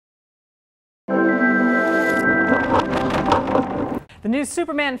The new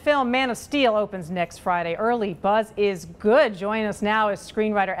Superman film, Man of Steel, opens next Friday. Early buzz is good. Joining us now is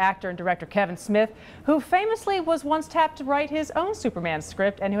screenwriter, actor, and director Kevin Smith, who famously was once tapped to write his own Superman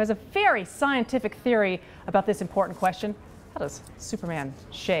script and who has a very scientific theory about this important question. How does Superman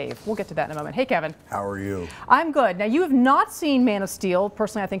shave? We'll get to that in a moment. Hey, Kevin. How are you? I'm good. Now, you have not seen Man of Steel.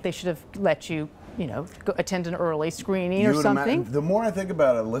 Personally, I think they should have let you, go attend an early screening or something. The more I think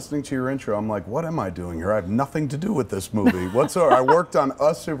about it, listening to your intro, I'm like, what am I doing here? I have nothing to do with this movie whatsoever. I worked on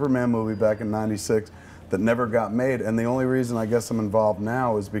a Superman movie back in '96 that never got made, and the only reason I guess I'm involved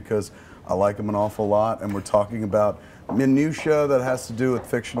now is because I like him an awful lot, and we're talking about minutia that has to do with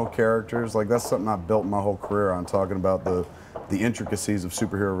fictional characters. Like, that's something I've built my whole career on, talking about the intricacies of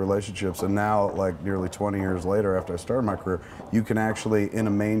superhero relationships. And now, like nearly 20 years later after I started my career, you can actually, in a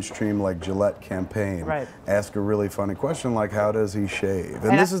mainstream like Gillette campaign, ask a really funny question like, how does he shave?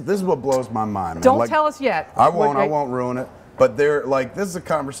 And this is what blows my mind. Don't tell us yet. I won't ruin it. But this is a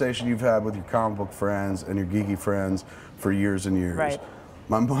conversation you've had with your comic book friends and your geeky friends for years and years. Right.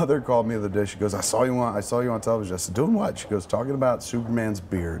 My mother called me the other day. She goes, I saw you on television. I said, doing what? She goes, talking about Superman's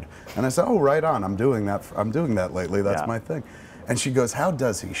beard. And I said, oh, right on. I'm doing that lately. That's my thing. And she goes, how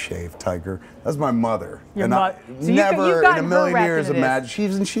does he shave, Tiger? That's my mother. I never in a million years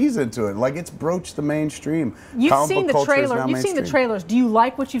imagined she's into it. Like, it's broached the mainstream. You've seen the trailer. You've seen the trailers. Do you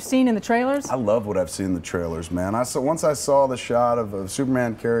like what you've seen in the trailers? I love what I've seen in the trailers, man. Once I saw the shot of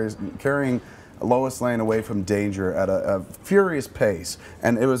Superman carrying Lois Lane away from danger at a furious pace,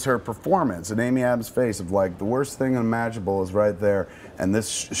 and it was her performance and Amy Adams' face of like, the worst thing imaginable is right there, and this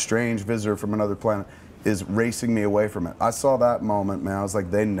strange visitor from another planet is racing me away from it. I saw that moment, man. I was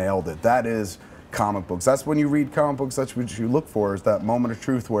like, they nailed it. That is comic books. That's when you read comic books, that's what you look for, is that moment of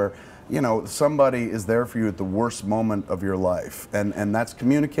truth where, somebody is there for you at the worst moment of your life, and that's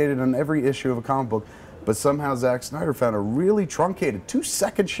communicated in every issue of a comic book. But somehow Zack Snyder found a really truncated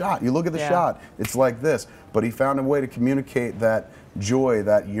 2-second shot. You look at the shot, it's like this. But he found a way to communicate that joy,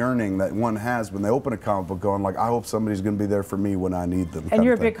 that yearning that one has when they open a comic book, going like, I hope somebody's going to be there for me when I need them. And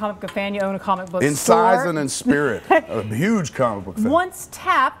you're a big comic book fan. You own a comic book in store. size and in spirit. A huge comic book fan. Once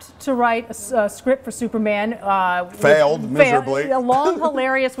tapped to write a script for Superman. Failed miserably. A long,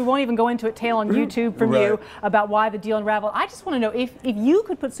 hilarious, we won't even go into it, tale on YouTube from you about why the deal unraveled. I just want to know, if you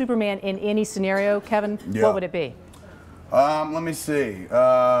could put Superman in any scenario, Kevin, what would it be? Let me see.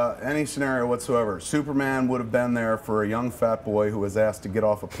 Any scenario whatsoever. Superman would have been there for a young fat boy who was asked to get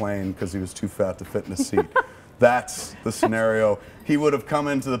off a plane because he was too fat to fit in a seat. That's the scenario. He would have come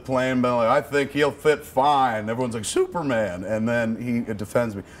into the plane and been like, I think he'll fit fine. Everyone's like, Superman. And then he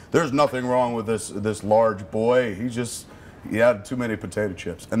defends me. There's nothing wrong with this large boy. He had too many potato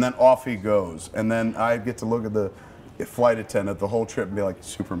chips. And then off he goes. And then I get to look at the flight attendant the whole trip and be like,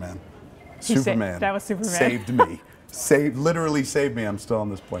 Superman. Superman. That was Superman. Saved me. Literally saved me. I'm still on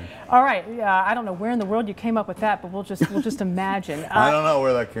this plane. All right. I don't know where in the world you came up with that, but we'll just imagine. I don't know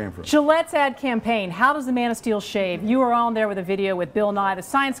where that came from. Gillette's ad campaign. How does the Man of Steel shave? You were on there with a video with Bill Nye, the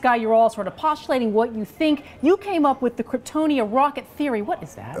science guy. You're all sort of postulating what you think. You came up with the Kryptonia rocket theory. What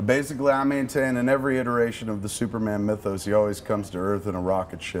is that? Basically, I maintain in every iteration of the Superman mythos, he always comes to Earth in a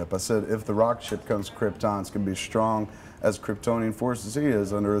rocket ship. I said, if the rocket ship comes to Krypton, it's going to be strong as Kryptonian forces he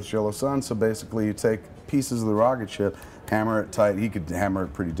is under Earth's yellow sun. So basically, you take pieces of the rocket ship, hammer it tight. He could hammer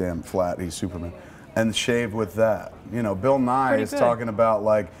it pretty damn flat. He's Superman. And shave with that. Bill Nye is talking about,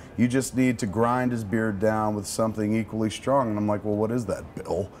 like, you just need to grind his beard down with something equally strong. And I'm like, well, what is that,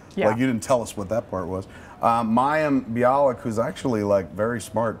 Bill? Like, you didn't tell us what that part was. Mayim Bialik, who's actually, like, very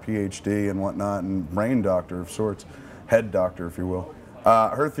smart, PhD and whatnot, and brain doctor of sorts, head doctor, if you will.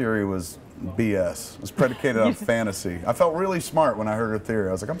 Her theory was BS. It was predicated on fantasy. I felt really smart when I heard her theory.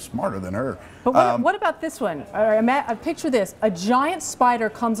 I was like, I'm smarter than her. But what about this one? Picture this. A giant spider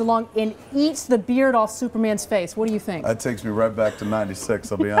comes along and eats the beard off Superman's face. What do you think? That takes me right back to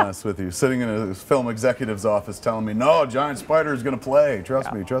 '96, I'll be honest with you. Sitting in a film executive's office telling me, no, a giant spider is going to play.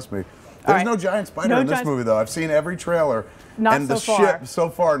 Trust me, trust me. There's no giant spider in this movie, though. I've seen every trailer. Not and the ship, so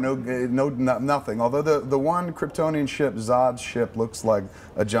far, nothing. Although the one Kryptonian ship, Zod's ship, looks like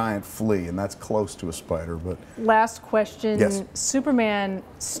a giant flea, and that's close to a spider. But last question. Yes. Superman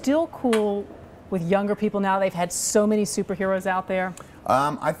still cool with younger people now? They've had so many superheroes out there.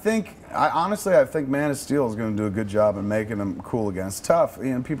 I think honestly, I think Man of Steel is going to do a good job in making him cool again. It's tough.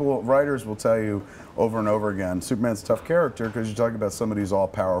 You know, writers will tell you over and over again, Superman's a tough character because you're talking about somebody who's all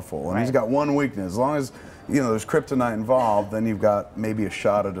powerful, and he's got one weakness. As long as there's kryptonite involved, then you've got maybe a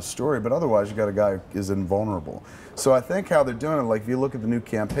shot at a story. But otherwise, you got a guy who is invulnerable. So I think how they're doing it, like if you look at the new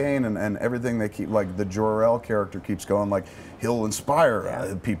campaign and everything they keep, like the Jor-El character keeps going, like he'll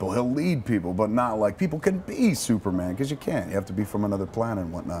inspire people, he'll lead people, but not like people can be Superman, because you can't. You have to be from another planet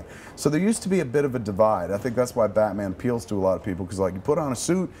and whatnot. So there used to be a bit of a divide. I think that's why Batman appeals to a lot of people, because like you put on a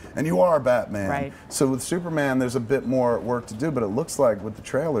suit and you are Batman. Right. So with Superman, there's a bit more work to do, but it looks like with the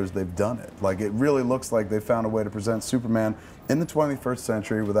trailers they've done it. Like it really looks like they found a way to present Superman in the 21st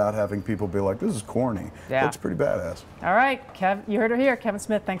century without having people be like, this is corny. Yeah. Looks pretty badass. All right, Kev, you heard her here. Kevin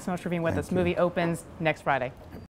Smith, thanks so much for being with us. Movie opens next Friday.